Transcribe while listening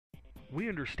We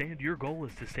understand your goal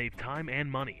is to save time and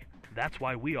money. That's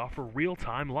why we offer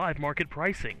real-time live market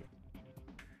pricing.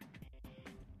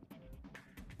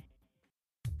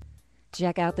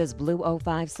 Check out this blue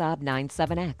 '05 Saab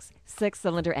 97X.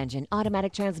 6-cylinder engine,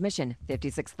 automatic transmission,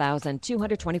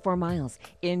 56,224 miles.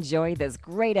 Enjoy this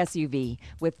great SUV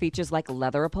with features like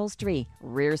leather upholstery,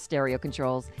 rear stereo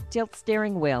controls, tilt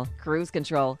steering wheel, cruise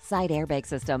control, side airbag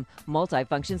system,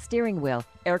 multi-function steering wheel,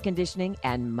 air conditioning,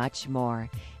 and much more.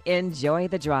 Enjoy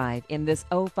the drive in this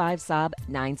 '05 Saab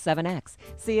 97X.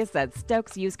 See us at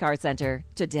Stokes Used Car Center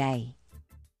today.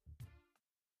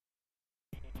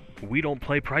 We don't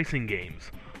play pricing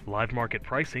games. Live market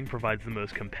pricing provides the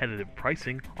most competitive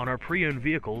pricing on our pre-owned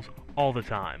vehicles all the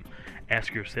time.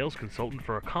 Ask your sales consultant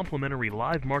for a complimentary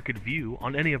live market view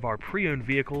on any of our pre-owned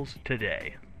vehicles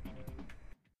today.